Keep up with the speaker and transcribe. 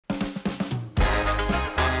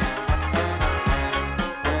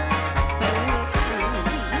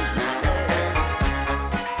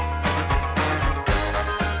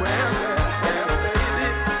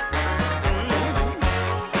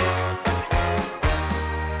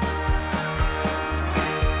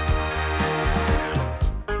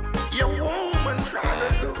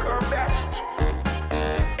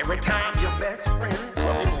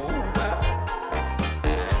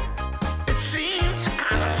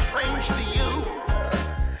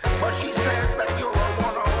'cause she says that you're a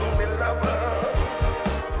one only lover.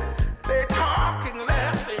 They're talking,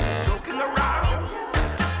 laughing, joking around,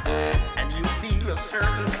 and you feel a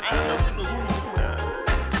certain kind of blue.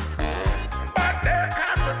 But their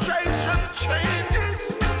conversation changes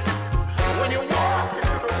when you walk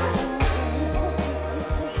into the room.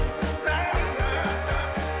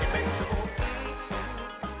 It makes you go.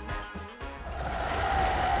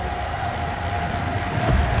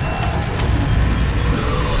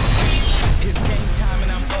 It's game time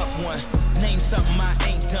and I'm up one. Name something I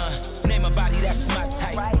ain't done. Name a body that's my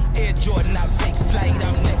type. Air Jordan, I'll take flight.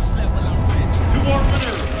 I'm next level, I'm rich. To our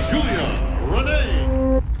winner, Julia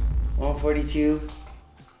Rene. 142,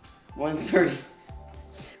 130.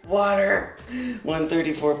 Water,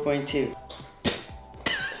 134.2.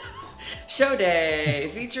 Show day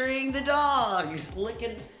featuring the dogs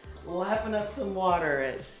lapping up some water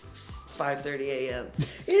at 5:30 a.m.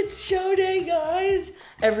 It's show day, guys.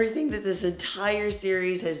 Everything that this entire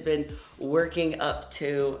series has been working up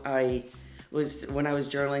to. When I was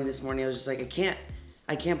journaling this morning, I was just like,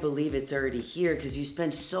 I can't believe it's already here, because you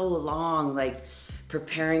spend so long like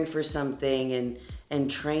preparing for something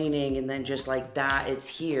and training, and then just like that, it's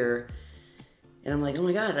here. And I'm like, oh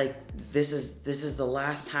my God, like this is the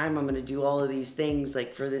last time I'm gonna do all of these things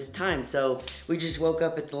like for this time. So we just woke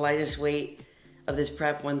up at the lightest weight of this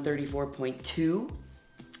prep, 134.2.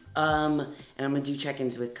 And I'm gonna do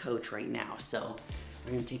check-ins with coach right now. So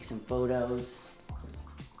we're gonna take some photos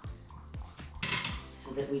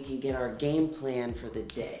so that we can get our game plan for the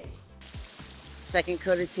day. Second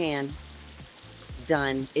coat of tan,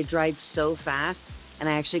 done. It dried so fast, and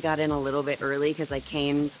I actually got in a little bit early because I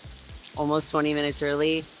came almost 20 minutes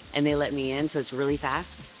early and they let me in, so it's really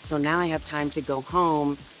fast. So now I have time to go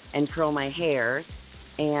home and curl my hair,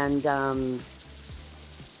 and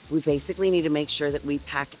we basically need to make sure that we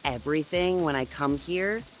pack everything when I come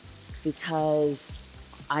here, because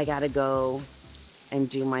I gotta go and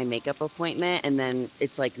do my makeup appointment, and then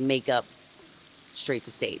it's like makeup straight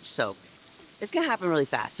to stage. So it's gonna happen really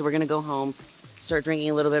fast. So we're gonna go home, start drinking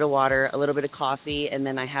a little bit of water, a little bit of coffee, and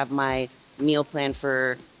then I have my meal plan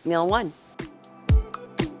for meal one.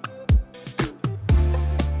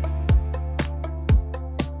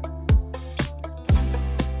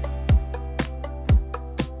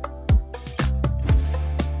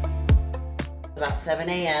 About 7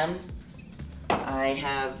 a.m. I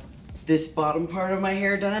have this bottom part of my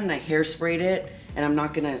hair done, and I hairsprayed it, and I'm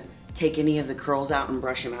not gonna take any of the curls out and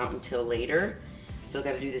brush them out until later. Still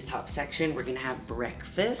gotta do this top section. We're gonna have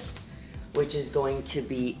breakfast, which is going to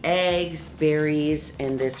be eggs, berries,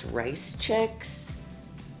 and this rice Chex.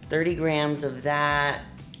 30 grams of that.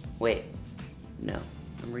 Wait, no,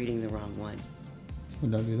 I'm reading the wrong one.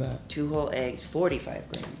 Well, don't do that. 2 whole eggs, 45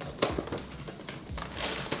 grams.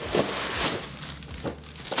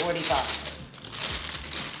 45.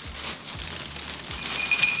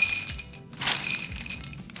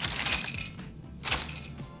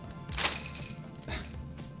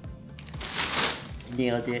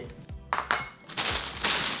 Nailed it.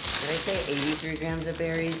 Did I say 83 grams of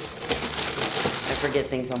berries? I forget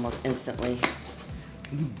things almost instantly.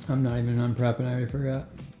 I'm not even on prep and I already forgot.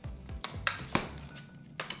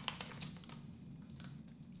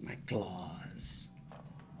 My claws.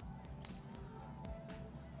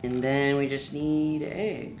 And then we just need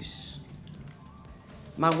eggs.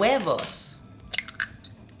 My huevos.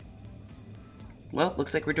 Well,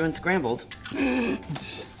 looks like we're doing scrambled.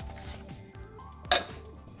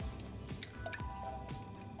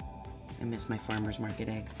 I miss my farmer's market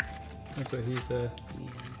eggs. That's what he said. Yeah.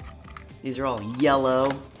 These are all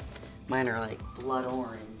yellow. Mine are like blood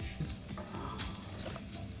orange.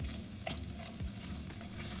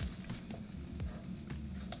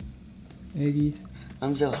 Eggies.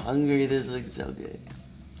 I'm so hungry, this looks so good.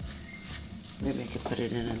 Maybe I could put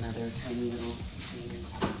it in another tiny little thing.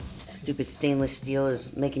 Stupid stainless steel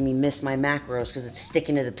is making me miss my macros because it's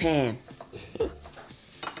sticking to the pan.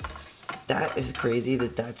 That is crazy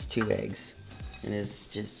that that's 2 eggs. And it's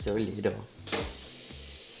just so little.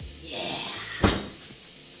 Yeah.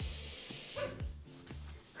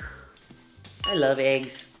 I love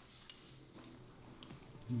eggs.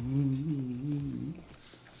 Mm.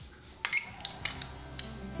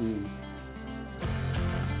 Mm.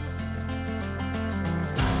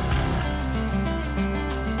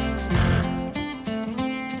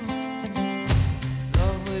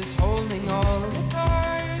 Love was holding all the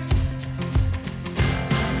cards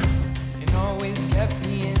and always kept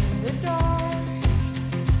me in the dark.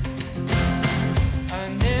 I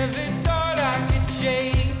never thought I could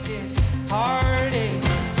shake this heartache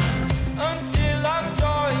until I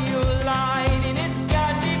saw your light, and it's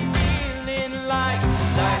got me feeling like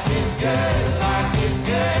life is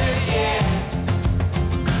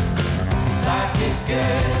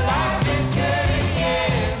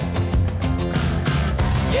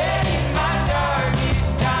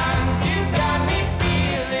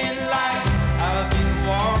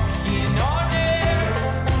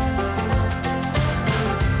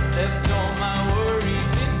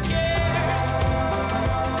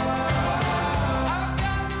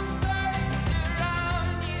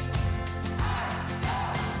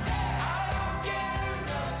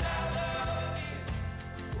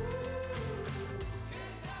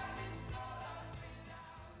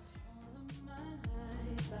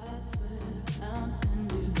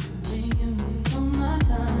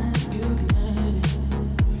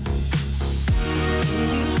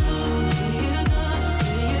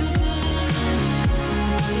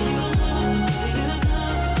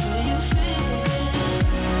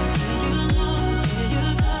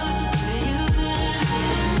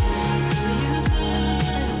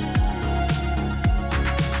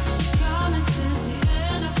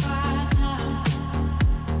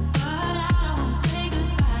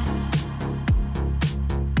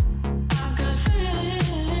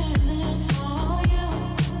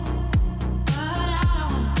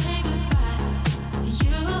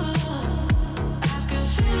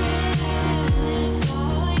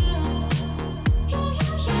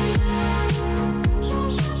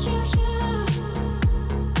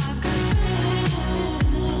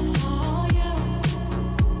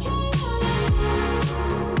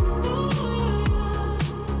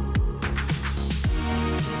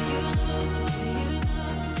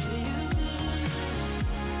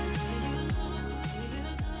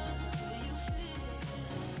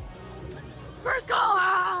First call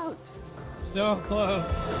out! So close.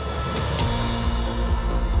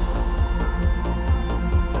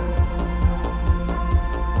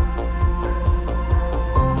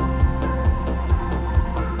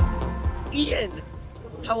 Ian,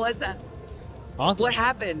 how was that? Awesome. What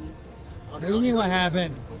happened? What do you mean what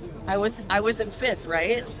happened? I was in 5th,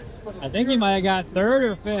 right? I think he might have got 3rd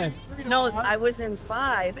or 5th. No, I was in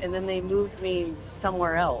 5, and then they moved me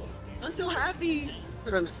somewhere else. I'm so happy.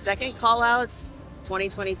 From 2nd call-outs,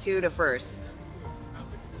 2022 to 1st.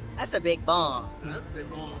 That's a big bump. I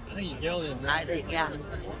think you killed it. I think, yeah.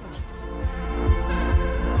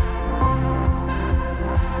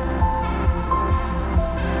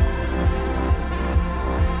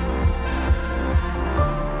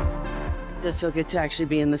 It does feel good to actually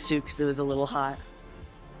be in the suit because it was a little hot.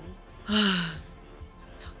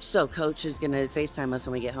 So Coach is gonna FaceTime us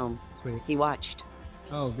when we get home. Sweet. He watched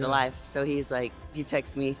Oh, good. the live, so he's like, he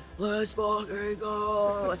texts me, "Let's fucking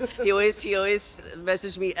go." he always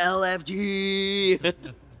messaged me LFG.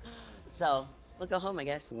 So we'll go home, I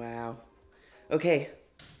guess. Wow. Okay,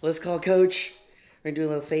 let's call Coach. We're gonna do a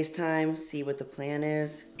little FaceTime, see what the plan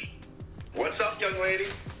is. What's up, young lady?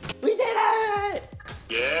 We did it!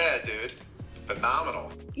 Yeah, dude.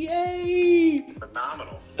 Phenomenal. Yay!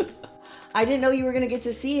 Phenomenal. I didn't know you were gonna get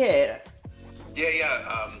to see it.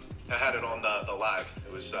 Yeah. I had it on the live.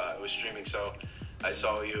 It was streaming, so I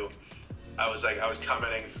saw you. I was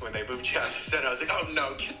commenting when they moved you out of the center. I was like, oh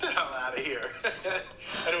no, get the hell out of here.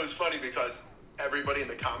 And it was funny because everybody in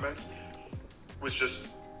the comments was just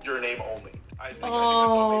your name only. I think I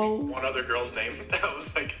saw maybe one other girl's name. I was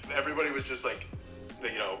like, everybody was just like,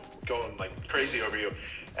 you know, going like crazy over you.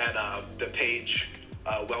 And the page,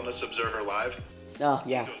 Wellness Observer Live. Oh,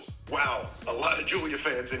 yeah. He goes, wow, a lot of Julia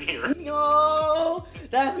fans in here. No,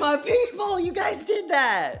 that's my people. You guys did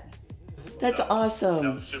that. That's awesome.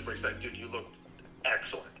 That was super exciting. Dude, you looked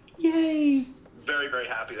excellent. Yay. Very, very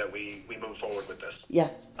happy that we moved forward with this. Yeah.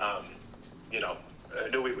 You know, I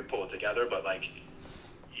knew we would pull it together, but like,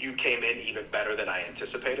 you came in even better than I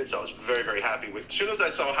anticipated, so I was very, very happy with. As soon as I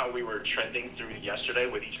saw how we were trending through yesterday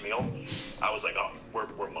with each meal, I was like, oh,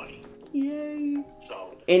 we're money. Yay.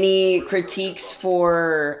 So. Any critiques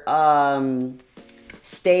for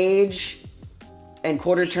stage and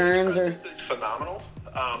quarter turns or? This is phenomenal.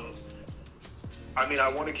 I mean, I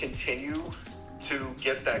want to continue to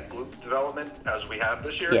get that glute development as we have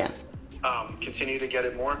this year. Yeah. Continue to get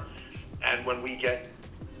it more, and when we get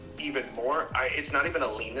even more, it's not even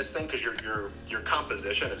a leanness thing because your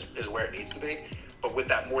composition is where it needs to be. But with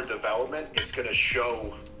that more development, it's going to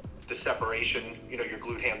show the separation. You know, your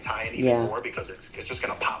glute ham tie-in even more because it's just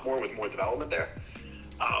going to pop more with more development there.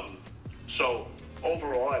 So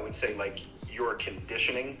overall, I would say like your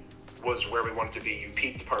conditioning was where we wanted to be. You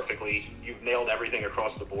peaked perfectly. You've nailed everything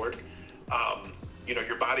across the board. You know,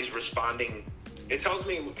 your body's responding. It tells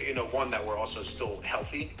me, you know, one, that we're also still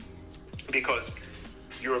healthy because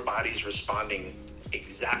your body's responding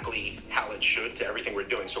exactly how it should to everything we're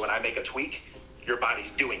doing. So when I make a tweak, your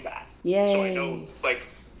body's doing that. Yay. So I know, like,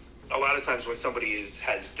 a lot of times when somebody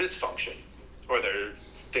has dysfunction or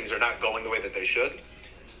things are not going the way that they should,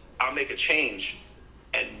 I'll make a change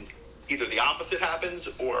and either the opposite happens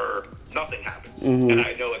or nothing happens. Mm-hmm. And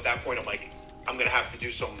I know at that point, I'm like, I'm going to have to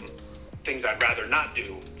do some things I'd rather not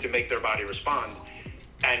do to make their body respond.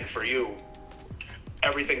 And for you,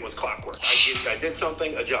 everything was clockwork. I did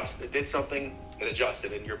something, adjust. It did something, it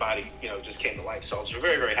adjusted, and your body, you know, just came to life. So I was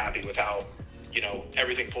very, very happy with how, you know,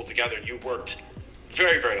 everything pulled together. And you worked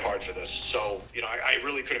very, very hard for this. So, you know, I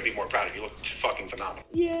really couldn't be more proud of you. You looked fucking phenomenal.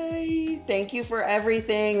 Yay. Thank you for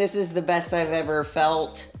everything. This is the best I've ever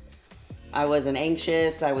felt. I wasn't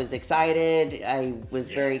anxious. I was excited. I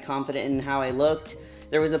was very confident in how I looked.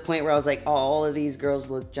 There was a point where I was like, oh, all of these girls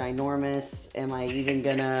look ginormous. Am I even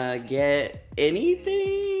gonna get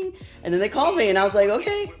anything? And then they called me and I was like,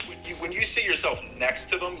 okay. When you see yourself next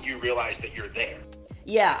to them, you realize that you're there.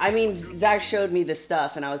 Yeah, I mean, Zach showed me the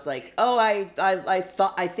stuff and I was like, oh,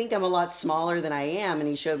 I think I'm a lot smaller than I am. And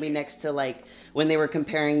he showed me next to, like, when they were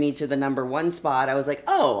comparing me to the #1 spot, I was like,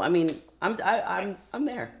 oh, I mean, I'm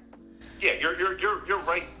there. Yeah, you're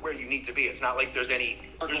right where you need to be. It's not like there's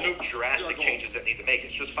no drastic changes that need to make.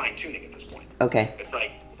 It's just fine tuning at this point. Okay. It's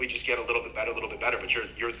like we just get a little bit better, but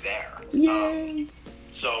you're there. Yay.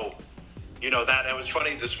 So, you know, that it was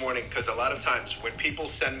funny this morning because a lot of times when people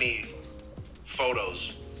send me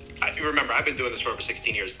photos, you remember I've been doing this for over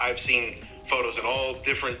 16 years. I've seen photos in all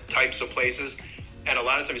different types of places, and a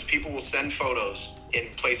lot of times people will send photos in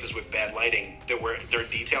places with bad lighting where their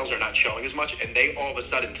details are not showing as much, and they all of a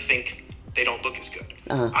sudden think they don't look as good.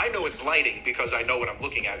 Uh-huh. I know it's lighting because I know what I'm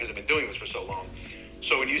looking at because I've been doing this for so long.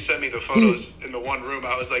 So when you sent me the photos in the one room,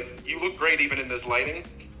 I was like, you look great even in this lighting,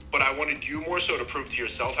 but I wanted you more so to prove to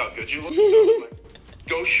yourself how good you look. So I was like,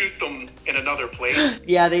 go shoot them in another place.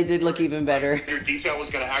 Yeah, they did look even better. Your detail was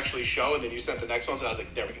going to actually show, and then you sent the next ones, and I was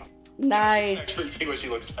like, there we go. Nice. Actually see what she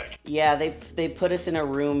looks like. Yeah, they put us in a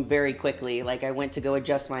room very quickly. Like, I went to go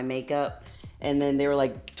adjust my makeup, and then they were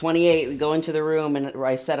like, 28, we go into the room, and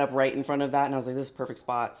I set up right in front of that, and I was like, this is a perfect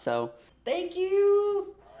spot. So, thank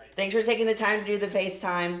you. Thanks for taking the time to do the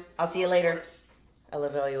FaceTime. I'll see you later. I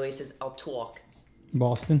love how he always says, I'll talk.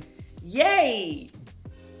 Boston. Yay!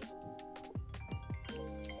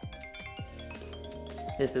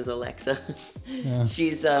 This is Alexa. Yeah.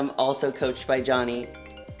 She's also coached by Johnny.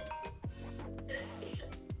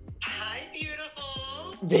 Hi,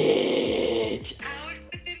 beautiful. Bitch! How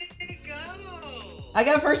did it go? I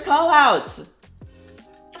got first call outs.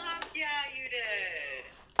 Fuck yeah, you did.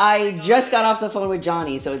 I just got off the phone with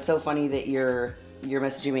Johnny, so it's so funny that you're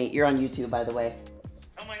messaging me. You're on YouTube, by the way.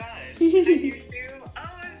 Oh my god. Hi, you too. Oh,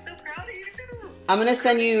 I'm so proud of you. I'm gonna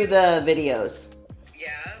send you the videos. Yeah,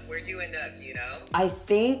 where'd you end up, do you know? I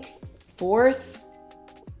think 4th.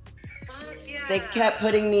 Fuck yeah. They kept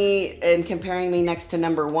putting me and comparing me next to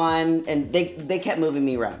number 1, and they kept moving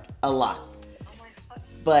me around a lot. Oh my god.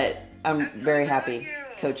 But I'm I'm so very proud of happy. you.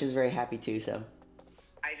 Coach is very happy too, so.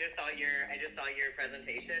 I just saw your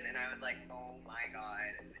presentation and I was like, oh my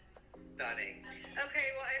god, stunning. Okay,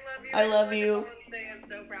 well I love you. I love just you. wanted to call and say I'm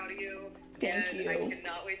so proud of you. Thank and you. I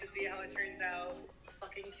cannot wait to see how it turns out. You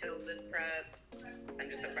fucking killed this prep. I'm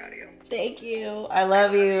just so proud of you. Thank you. I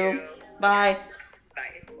love you. Bye.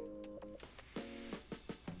 Bye.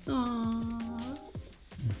 Aww.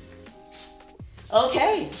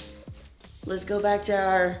 Okay. Let's go back to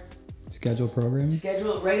our Scheduled programming.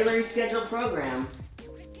 regular scheduled program.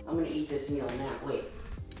 I'm gonna eat this meal now. Wait.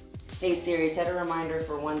 Hey Siri, set a reminder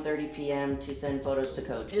for 1:30 p.m. to send photos to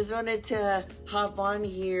Coach. Just wanted to hop on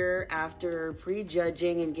here after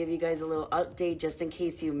prejudging and give you guys a little update just in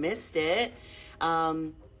case you missed it.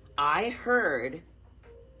 I heard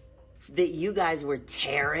that you guys were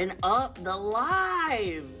tearing up the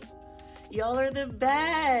live. Y'all are the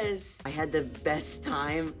best. I had the best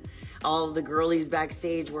time. All of the girlies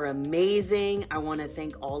backstage were amazing. I want to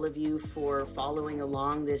thank all of you for following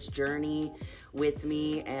along this journey with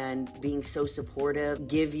me and being so supportive.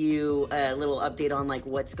 Give you a little update on like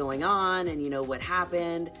what's going on and you know what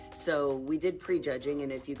happened. So we did prejudging,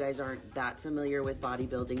 and if you guys aren't that familiar with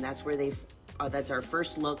bodybuilding, that's where that's our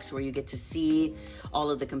first looks where you get to see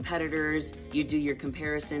all of the competitors. You do your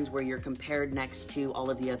comparisons where you're compared next to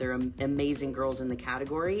all of the other amazing girls in the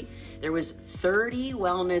category. There was 30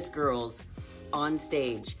 wellness girls on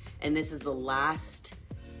stage, and this is the last,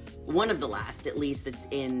 one of the last at least, that's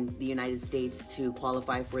in the United States to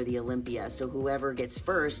qualify for the Olympia. So whoever gets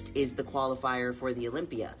first is the qualifier for the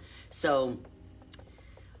Olympia. So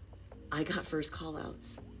I got first call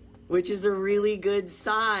outs, which is a really good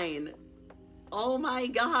sign. Oh my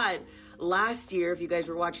God. Last year, if you guys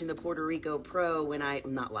were watching the Puerto Rico Pro,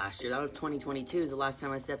 not last year, that was 2022 is the last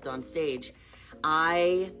time I stepped on stage.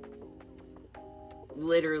 I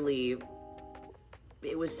literally,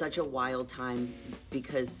 it was such a wild time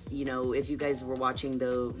because, you know, if you guys were watching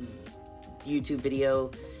the YouTube video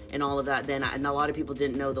and all of that, then and a lot of people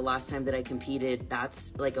didn't know the last time that I competed,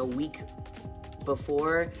 that's like a week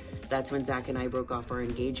before, that's when Zach and I broke off our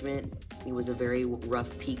engagement. It was a very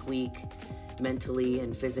rough peak week, mentally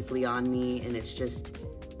and physically on me, and it's just,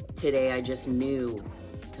 today I just knew,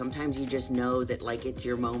 sometimes you just know that like it's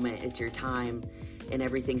your moment, it's your time, and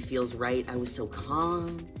everything feels right. I was so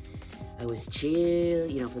calm, I was chill,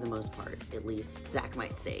 you know, for the most part, at least. Zach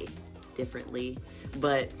might say differently,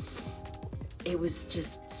 but it was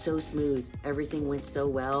just so smooth. Everything went so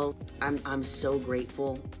well. I'm so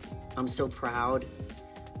grateful. I'm so proud.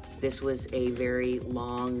 This was a very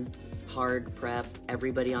long, hard prep.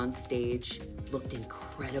 Everybody on stage looked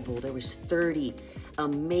incredible. There was 30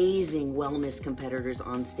 amazing wellness competitors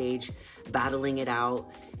on stage battling it out,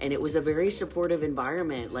 and it was a very supportive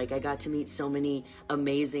environment. Like, I got to meet so many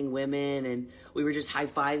amazing women, and we were just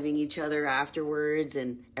high-fiving each other afterwards,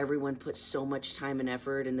 and everyone put so much time and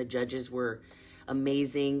effort, and the judges were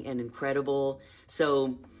amazing and incredible.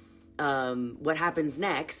 So what happens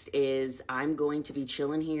next is I'm going to be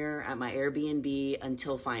chilling here at my Airbnb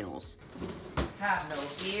until finals. Have no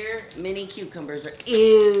fear. Mini cucumbers are,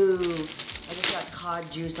 ew. I just got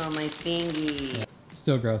cod juice on my thingy.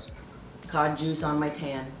 Still gross. Cod juice on my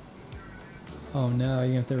tan. Oh no,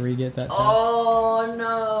 you have to re-get that. Oh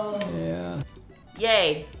no. Yeah.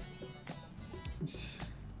 Yay.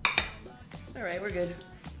 All right, we're good.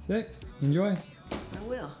 6. Enjoy. I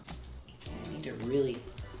will. I need to really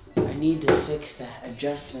I need to fix that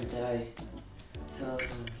adjustment that I, so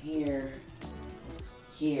from here,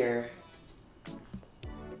 here,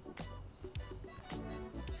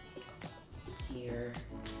 here.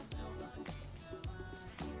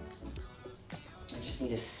 I just need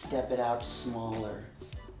to step it out smaller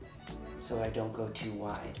so I don't go too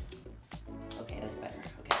wide. Okay, that's better,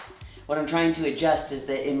 okay. What I'm trying to adjust is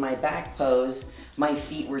that in my back pose, my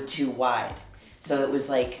feet were too wide. So it was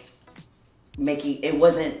like it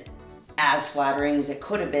wasn't as flattering as it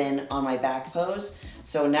could have been on my back pose.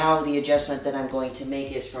 So now the adjustment that I'm going to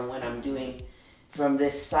make is from when I'm doing from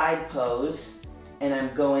this side pose and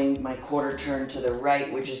I'm going my quarter turn to the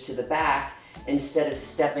right, which is to the back, instead of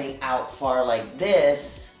stepping out far like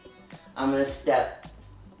this, I'm gonna step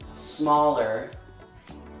smaller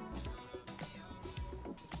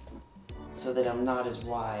so that I'm not as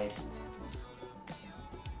wide.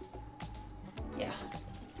 Yeah,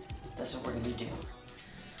 that's what we're gonna do.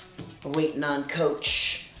 We're waiting on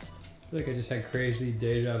Coach. I feel like I just had crazy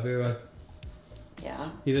deja vu.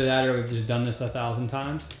 Yeah? Either that or we've just done this 1,000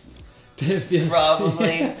 times.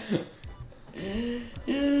 Probably.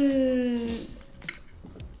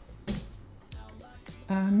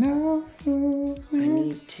 I know. I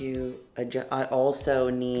need to adjust.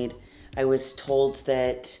 I was told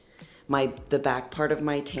that the back part of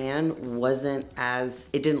my tan wasn't as,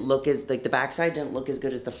 it didn't look as, like the backside didn't look as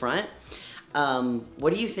good as the front.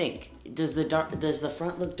 What do you think? Does the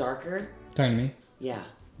front look darker? Talking to me? Yeah.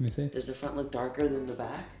 Let me see. Does the front look darker than the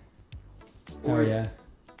back? Oh yeah.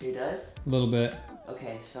 It does? A little bit.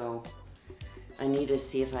 Okay, so I need to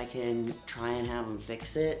see if I can try and have them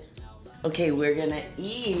fix it. Okay, we're gonna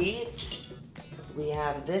eat. We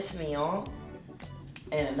have this meal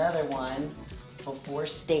and another one before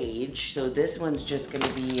stage. So this one's just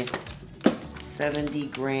gonna be 70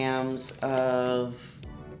 grams of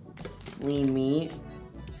lean meat,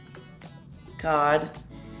 cod,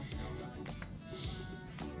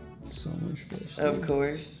 So much fish. of dude.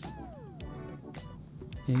 course,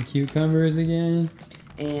 And cucumbers again.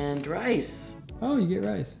 and rice. Oh, you get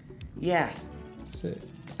rice. Yeah, Sick.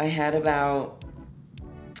 I had about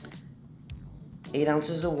 8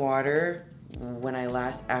 ounces of water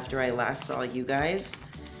after I last saw you guys.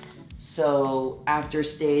 So after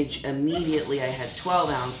stage, immediately I had 12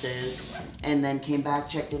 ounces and then came back,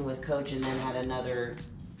 checked in with Coach, and then had another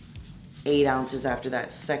 8 ounces after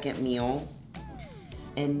that second meal.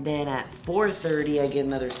 And then at 4:30, I get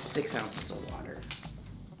another 6 ounces of water.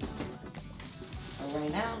 And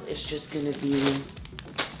right now, it's just gonna be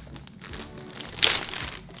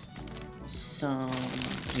some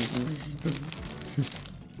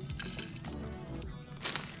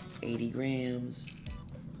 80 grams.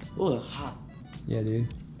 Oh, hot. Yeah, dude.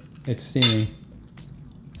 It's steamy.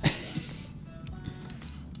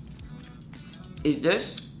 Eat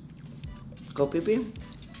this. Go pee pee.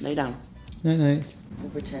 Lay down. Night night. We'll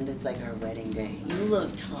pretend it's like our wedding day. You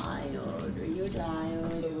look tired. Are you tired?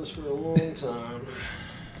 I've done this for a long time.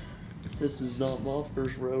 This is not my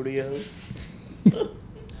first rodeo.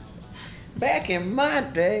 Back in my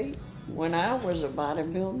day, when I was a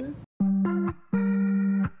bodybuilder.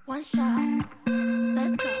 One shot.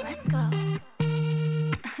 Let's go, let's go.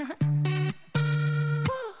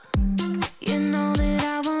 Woo. You know that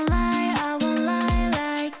I won't lie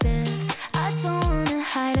like this. I don't wanna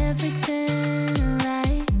hide everything,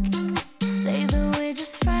 like say that we're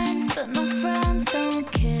just friends, but no friends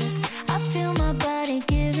don't kiss. I feel my body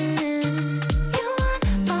giving in. You want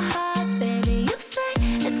my heart, baby, you say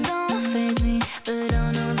it don't faze me, but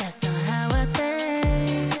oh no, that's not how I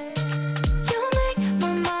think. You make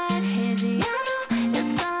my mind hazy, I know it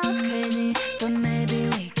sounds crazy, but maybe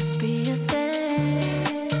we could be a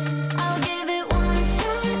thing. I'll give it one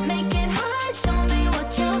shot, make it hot, show me what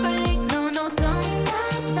you bring. No, no, don't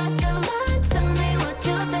stop, talk a lot, tell me what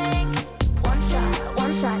you think.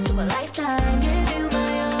 One shot to a lifetime, give you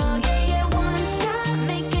my all, yeah, yeah. One shot,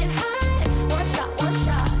 make it hot, one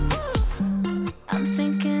shot, woo. I'm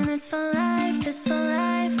thinking it's for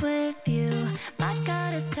life with you. My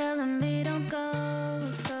God is telling me don't go,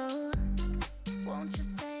 so won't you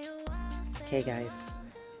stay a while? Okay, guys.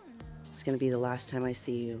 It's gonna be the last time I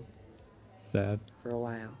see you Sad. for a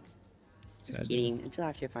while. Just Sad. kidding. Until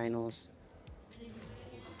after finals.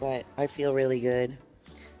 But I feel really good.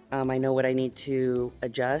 I know what I need to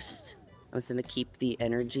adjust. I'm just gonna keep the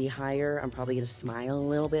energy higher. I'm probably gonna smile a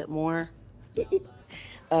little bit more.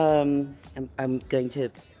 I'm going to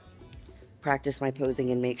practice my posing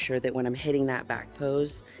and make sure that when I'm hitting that back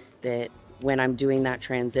pose, that when I'm doing that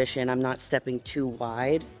transition, I'm not stepping too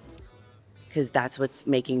wide, because that's what's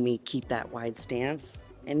making me keep that wide stance.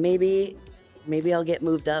 And maybe I'll get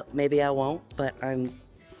moved up, maybe I won't, but I'm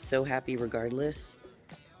so happy regardless,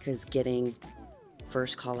 because getting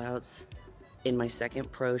first call outs in my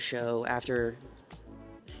second pro show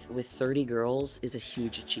with 30 girls is a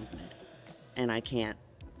huge achievement. And I can't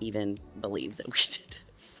even believe that we did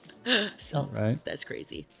this. So that's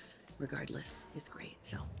crazy. Regardless, it's great.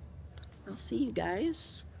 So I'll see you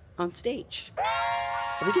guys on stage.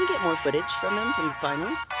 Are we gonna get more footage from them from the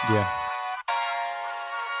finals? Yeah.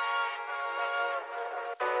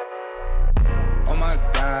 Oh my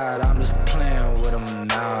God, I'm just playing with them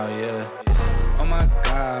now, yeah. Oh my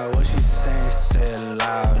God, what she saying, say it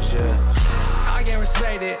loud, yeah. I can't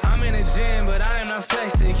respect it, I'm in the gym, but I am not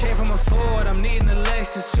flexing. Came from a Ford, I'm needing a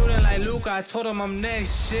Lexus. Shooting like Luke, I told him I'm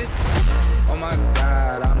next, shit. Oh my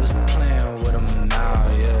God, I'm just playing with them now,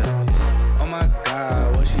 yeah. Oh my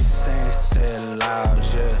God, what she saying, say it loud,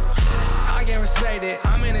 yeah. I can't respect it,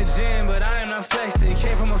 I'm in the gym, but I am not flexing.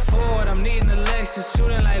 Came from a Ford, I'm needing a Lexus.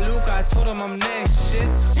 Shooting like Luke, I told him I'm next, shit.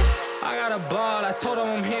 I got a ball, I told them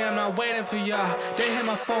I'm here, I'm not waiting for y'all. They hit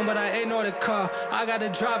my phone, but I ignore the call. I got to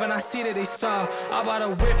drive and I see that they stall. I bought a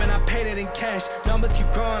whip and I paid it in cash. Numbers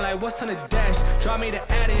keep growing like what's on the dash. Draw me the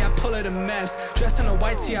Addy, I pull it the maps. Dressed in a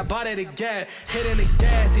white tee, I bought it a Gap. Hitting the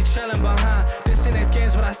gas, he trailing behind. This in next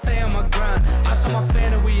games, but I stay on my grind. I told my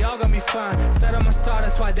fan that we all gonna be fine. Said I'm a star,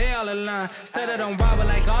 that's why they all align. Said I don't rob it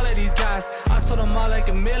like all of these guys. I told them all like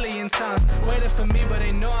a million times. Waiting for me, but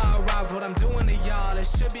they know I arrived. What I'm doing to y'all, it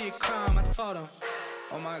should be a crime. I told him,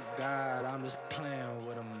 oh my God, I'm just playing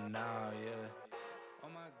with him now, yeah. Oh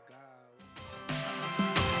my God.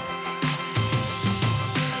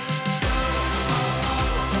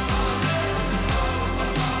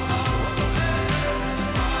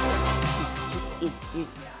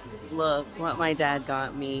 Look what my dad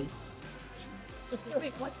got me.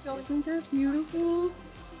 Wait, what's going on? Isn't that beautiful?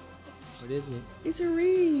 What is it? It's a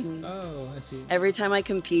ring. Oh, I see. Every time I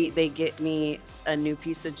compete, they get me a new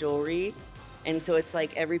piece of jewelry. And so it's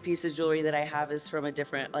like every piece of jewelry that I have is from a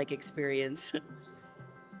different like experience.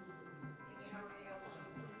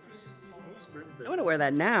 I want to wear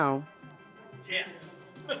that now. Yeah.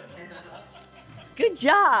 Good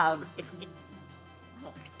job.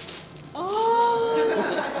 Oh,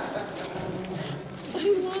 I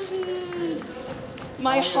love it.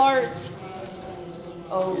 My heart.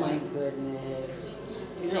 Oh my goodness.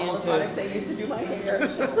 These are all the products I used to do my hair.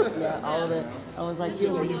 Yeah, all of it. I was like, she's been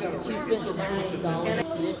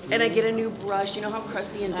 $9. And I get a new brush. You know how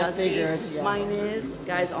crusty and dusty mine is?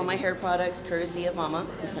 Guys, all my hair products, courtesy of Mama.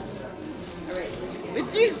 All right.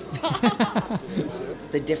 Would you stop?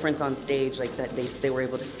 The difference on stage, like that, they were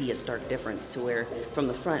able to see a stark difference to where from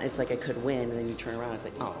the front, it's like I could win, and then you turn around, it's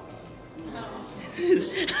like, oh.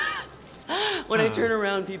 When I turn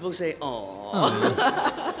around, people say,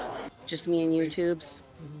 oh. Just me and YouTube's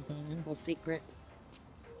little secret.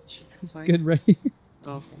 It's fine. Good, right?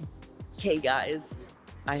 Okay. Okay, guys.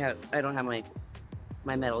 I don't have my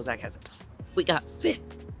medal. Zach has it. We got 5th.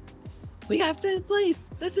 We got 5th place.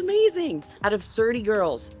 That's amazing. Out of 30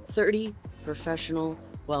 girls, 30 professional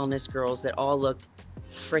wellness girls that all looked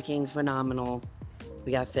freaking phenomenal.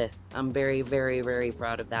 We got 5th. I'm very, very, very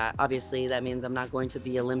proud of that. Obviously, that means I'm not going to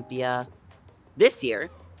the Olympia this year,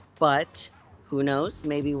 but who knows?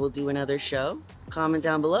 Maybe we'll do another show. Comment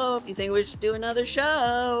down below if you think we should do another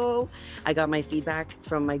show. I got my feedback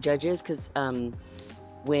from my judges because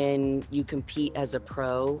when you compete as a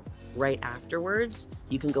pro, right afterwards,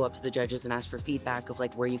 you can go up to the judges and ask for feedback of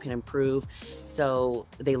like where you can improve. So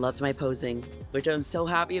they loved my posing, which I'm so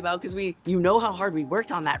happy about because you know how hard we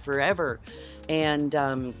worked on that forever. And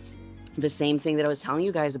the same thing that I was telling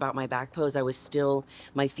you guys about my back pose,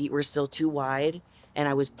 my feet were still too wide and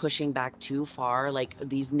I was pushing back too far. Like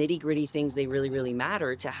these nitty gritty things, they really, really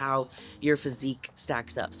matter to how your physique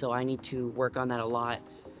stacks up. So I need to work on that a lot.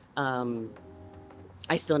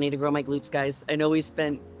 I still need to grow my glutes, guys. I know we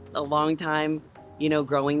spent a long time, you know,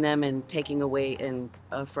 growing them and taking away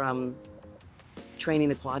from training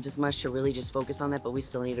the quads as much to really just focus on that, but we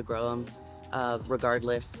still need to grow them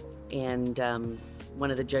regardless. And one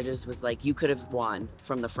of the judges was like, you could have won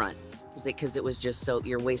from the front. Because it was just so,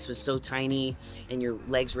 your waist was so tiny and your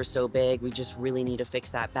legs were so big. We just really need to fix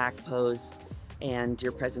that back pose. And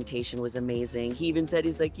your presentation was amazing. He even said,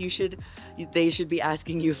 he's like, they should be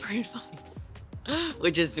asking you for advice,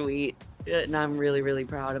 which is sweet. And I'm really, really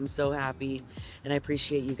proud. I'm so happy. And I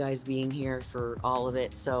appreciate you guys being here for all of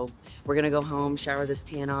it. So we're gonna go home, shower this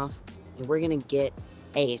tan off, and we're gonna get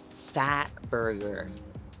a fat burger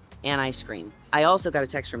and ice cream. I also got a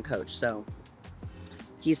text from Coach, so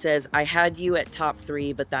he says, I had you at top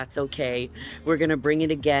 3, but that's okay. We're gonna bring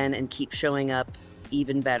it again and keep showing up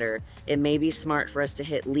even better. It may be smart for us to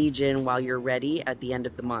hit Legion while you're ready at the end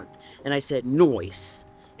of the month. And I said, nice.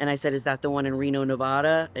 And I said, is that the one in Reno,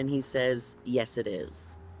 Nevada? And he says, yes, it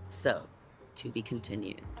is. So, to be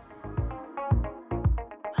continued.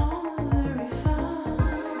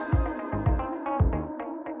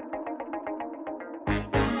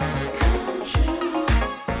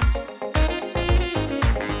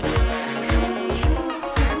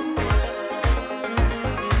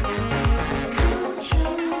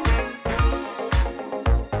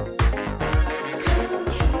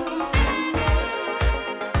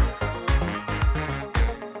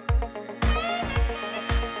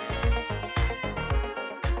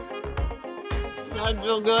 I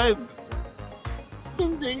feel good.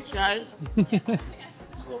 Thanks, guys. I'm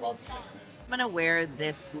gonna wear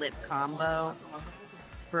this lip combo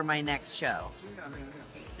for my next show.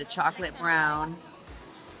 The chocolate brown,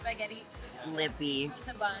 Spaghetti. lippy.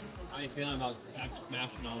 With a bun. How are you feeling about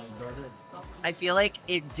smashing on the burger? I feel like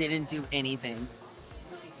it didn't do anything.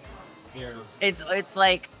 Here. It's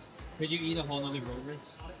like, Could you eat a whole nother burger?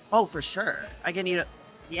 oh, for sure. I can eat it.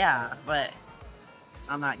 Yeah, but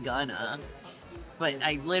I'm not gonna. But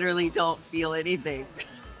I literally don't feel anything.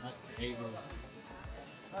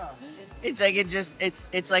 It's like it just,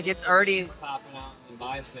 it's like it's already. Popping out the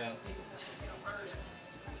bicep.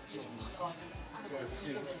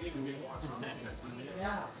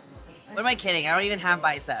 What am I kidding? I don't even have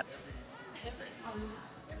biceps.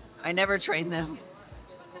 I never train them.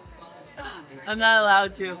 I'm not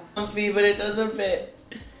allowed to. Comfy, but it doesn't fit.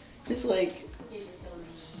 It's like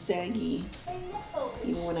saggy.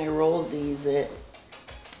 Even when I roll these, it.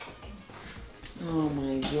 Oh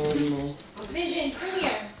my goodness. Vision, come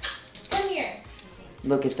here. Come here.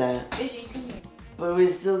 Look at that. Vision, come here. But we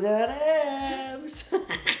still got abs.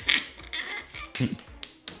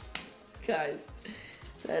 Guys,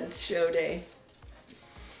 that's show day.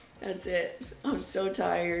 That's it. I'm so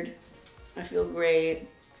tired. I feel great.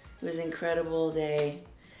 It was an incredible day.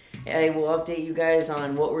 I will update you guys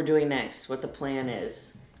on what we're doing next, what the plan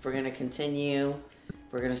is. If we're gonna continue, if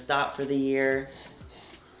we're gonna stop for the year.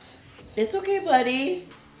 It's okay, buddy.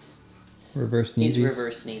 Reverse He's sneezes.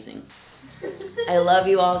 reverse sneezing. I love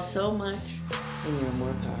you all so much, and you're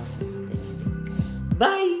more powerful than you think.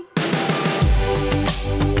 Bye.